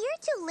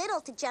 You're too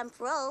little to jump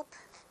rope.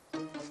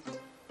 Show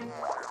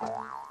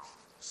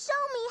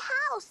me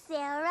how,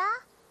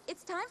 Sarah.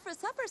 It's time for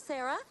supper,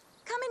 Sarah.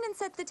 Come in and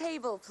set the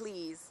table,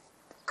 please.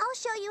 I'll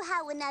show you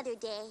how another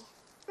day.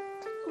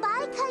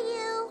 Bye,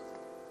 Caillou.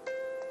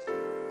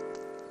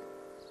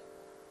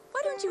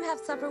 Why don't you have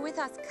supper with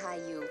us,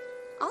 Caillou?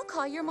 I'll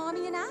call your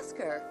mommy and ask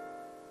her.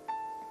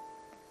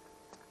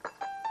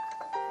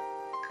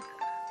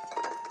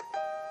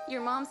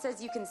 Your mom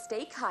says you can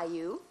stay,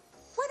 Caillou.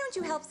 Why don't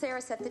you help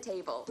Sarah set the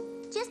table?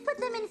 Just put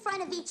them in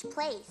front of each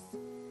place.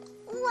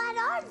 What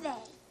are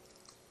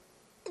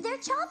they? They're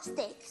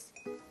chopsticks.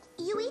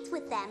 You eat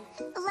with them,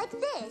 like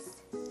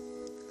this.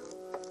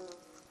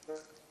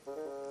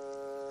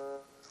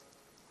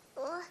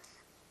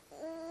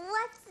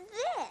 What's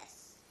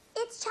this?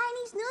 It's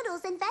Chinese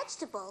noodles and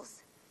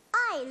vegetables.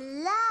 I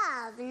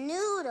love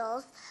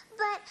noodles,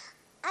 but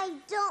I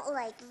don't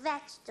like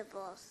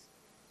vegetables.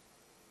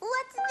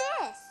 What's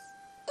this?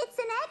 It's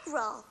an egg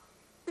roll.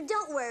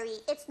 Don't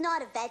worry, it's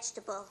not a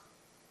vegetable.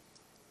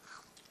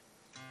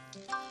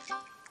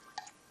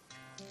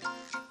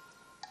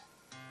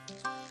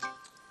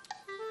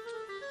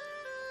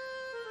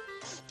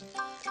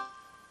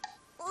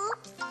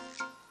 Oops.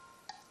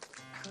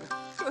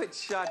 Good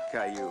shot,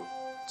 Caillou.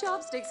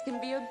 Chopsticks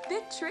can be a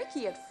bit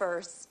tricky at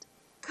first.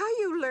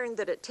 Caillou learned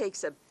that it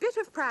takes a bit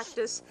of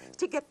practice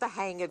to get the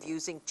hang of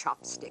using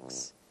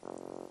chopsticks.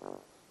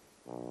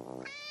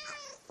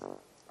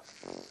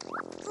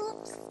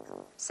 Oops.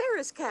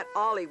 Sarah's cat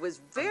Ollie was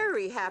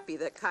very happy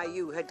that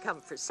Caillou had come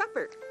for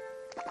supper.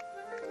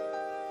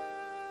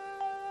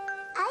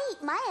 I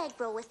eat my egg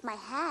roll with my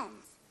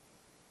hands.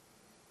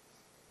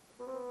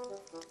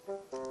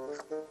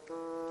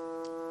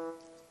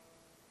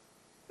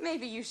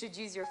 Maybe you should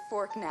use your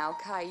fork now,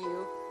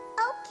 Caillou.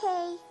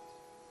 Okay.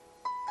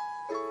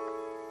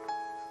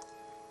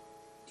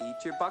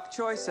 Eat your bok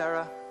choy,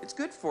 Sarah. It's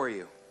good for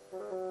you.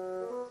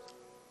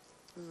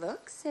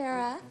 Look,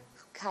 Sarah.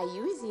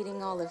 Caillou is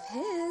eating all of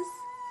his.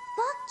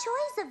 Bok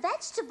choy is a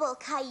vegetable,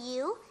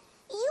 Caillou.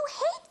 You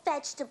hate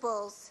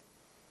vegetables.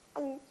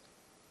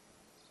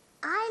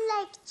 I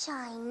like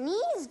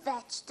Chinese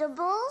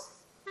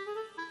vegetables.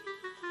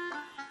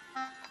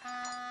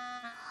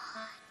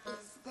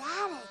 Is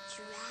that a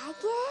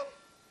dragon?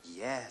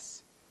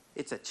 Yes,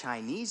 it's a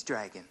Chinese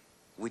dragon.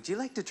 Would you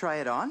like to try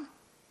it on?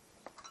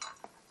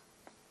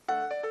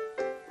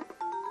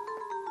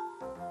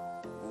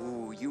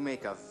 Ooh, you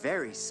make a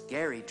very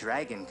scary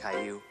dragon,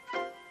 Caillou.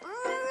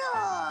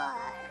 Roar!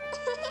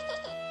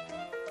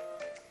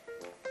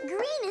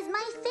 Green is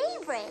my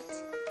favorite.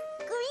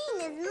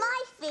 Green is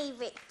my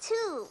favorite,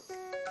 too.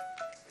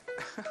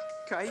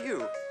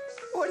 Caillou,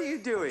 what are you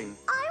doing?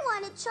 I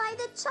want to try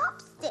the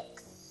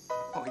chopsticks.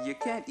 Oh, you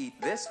can't eat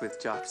this with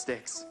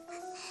chopsticks.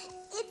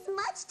 It's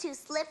much too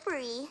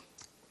slippery.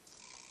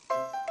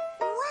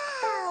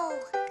 Wow!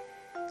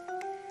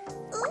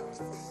 Oops.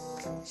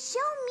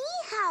 Show me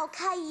how,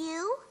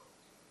 Caillou.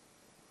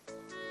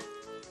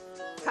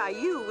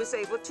 Caillou was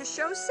able to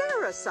show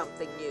Sarah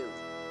something new.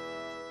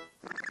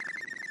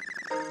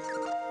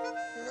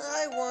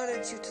 I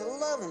wanted you to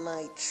love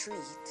my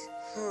treat.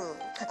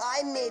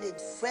 I made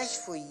it fresh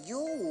for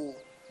you.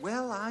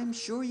 Well, I'm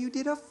sure you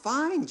did a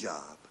fine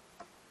job.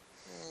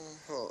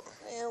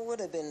 It would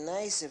have been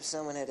nice if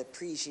someone had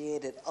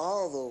appreciated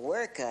all the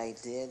work I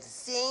did.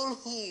 Same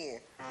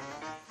here.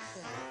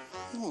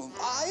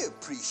 I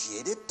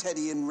appreciate it,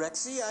 Teddy and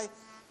Rexy. I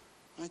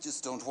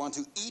just don't want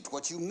to eat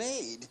what you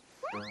made.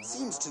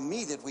 Seems to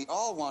me that we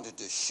all wanted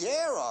to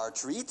share our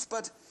treats,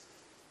 but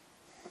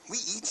we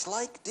each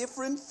like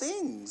different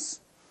things.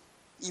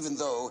 Even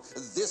though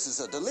this is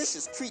a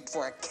delicious treat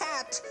for a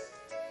cat,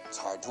 it's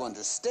hard to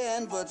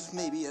understand, but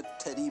maybe a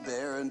teddy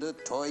bear and a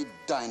toy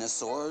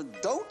dinosaur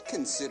don't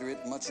consider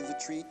it much of a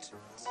treat.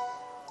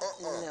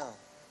 No.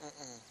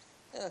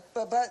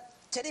 But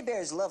teddy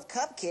bears love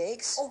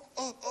cupcakes. Oh,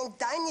 and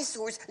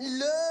dinosaurs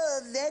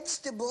love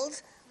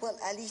vegetables. Well,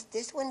 at least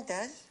this one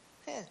does.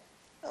 Yeah.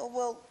 Oh,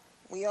 well,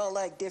 we all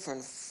like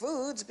different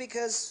foods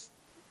because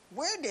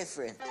we're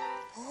different.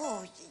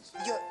 Oh,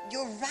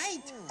 you're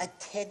right. A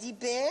teddy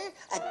bear,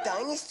 a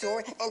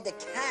dinosaur, and a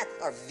cat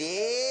are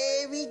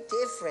very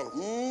different.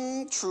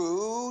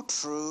 True.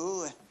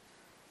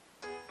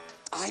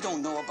 I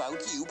don't know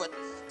about you, but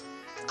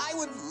I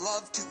would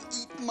love to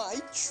eat my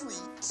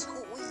treat.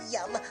 Oh,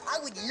 yum. I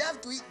would love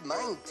to eat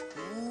mine, too.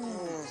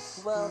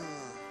 Well,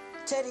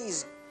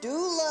 teddies do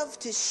love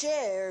to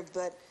share,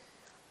 but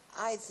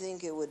I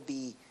think it would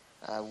be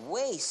a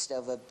waste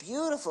of a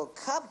beautiful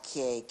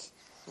cupcake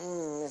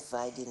if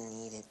I didn't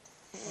eat it.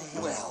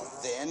 Well,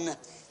 then,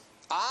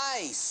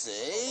 I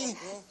say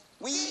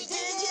we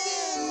dig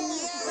in!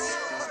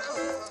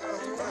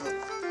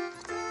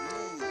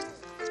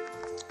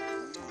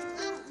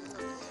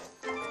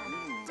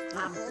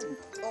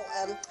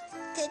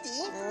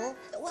 Teddy,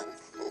 well,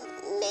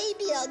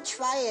 maybe I'll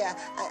try a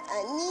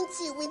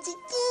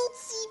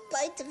teensy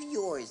bite of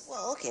yours.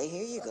 Well, okay,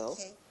 here you go.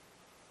 Okay.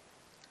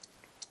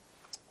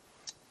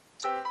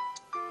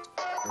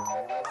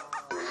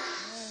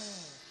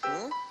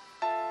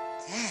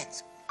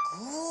 That's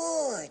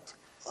good.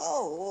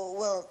 Oh,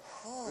 well,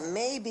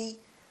 maybe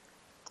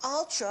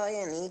I'll try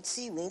an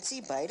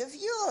eensy-weensy bite of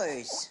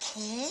yours.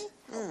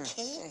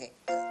 Okay.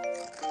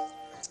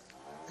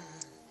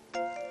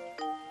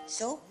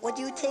 So, what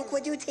do you think?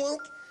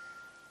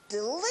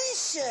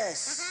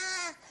 Delicious.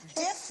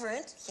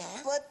 Different,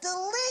 but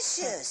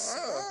delicious.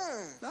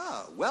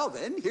 Oh, well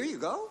then, here you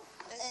go.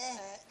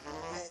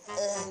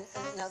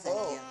 No, thank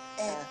you.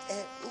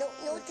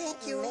 No,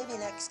 thank you. Maybe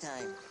next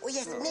time. Oh,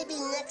 yes, maybe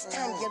next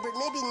time, Gilbert.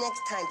 Maybe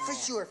next time. For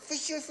sure.